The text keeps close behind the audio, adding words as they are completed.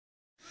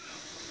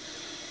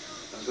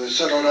As they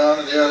settle down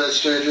in the early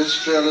stages,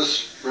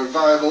 Fearless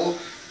Revival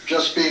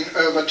just being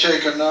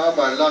overtaken now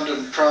by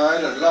London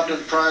Pride, and London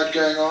Pride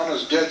going on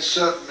as Dead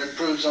Certain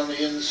improves on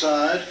the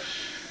inside.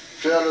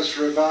 Fearless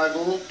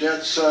Revival,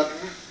 Dead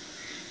Certain,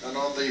 and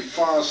on the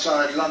far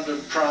side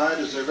London Pride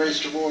as they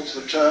race towards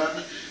the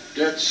turn.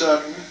 Dead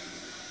Certain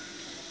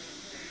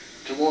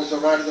towards the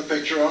right of the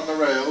picture on the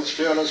rails.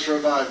 Fearless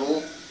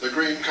Revival, the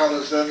green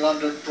colours, then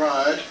London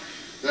Pride.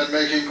 Then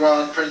making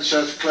ground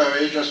Princess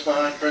Chloe. Just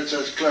behind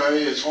Princess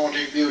Chloe is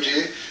Haunting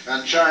Beauty,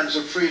 and Chimes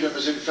of Freedom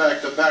is in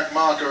fact the back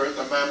marker at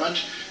the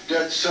moment.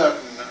 Dead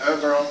Certain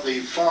over on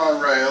the far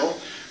rail,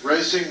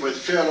 racing with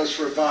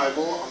Fearless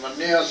Revival. On the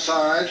near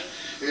side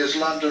is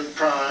London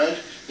Pride,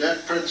 then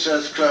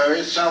Princess Chloe.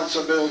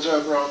 Salsabil's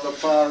over on the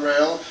far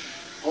rail.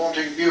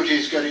 Haunting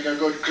Beauty's getting a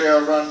good clear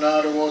run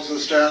now towards the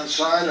stand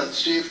side, and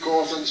Steve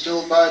Cawthon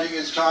still biding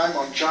his time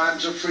on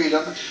Chimes of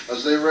Freedom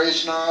as they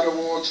race now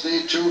towards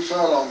the 2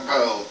 furlong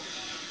pole.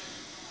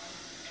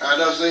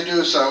 And as they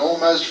do so,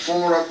 almost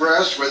 4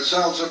 abreast, with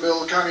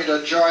Salsabil coming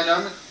to join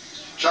them.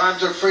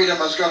 Chimes of Freedom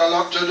has got a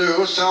lot to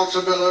do.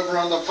 Salsabil over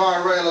on the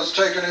far rail has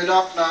taken it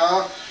up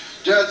now.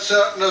 Dead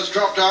Certain has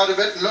dropped out of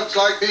it and looks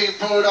like being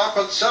pulled up,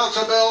 and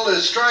Salsabil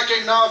is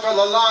striking now for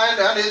the line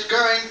and is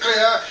going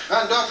clear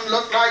and doesn't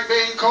look like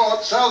being caught.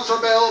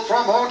 Salsabil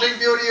from Haunting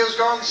Beauty has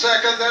gone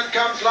second, then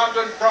comes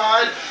London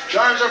Pride.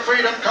 Chimes of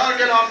Freedom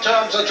can't get on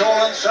terms at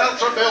all, and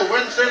Salsabil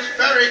wins this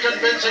very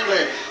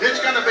convincingly.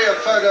 It's going to be a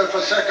photo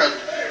for second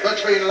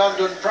between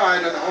London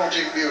Pride and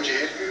Haunting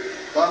Beauty,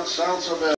 but Salsabil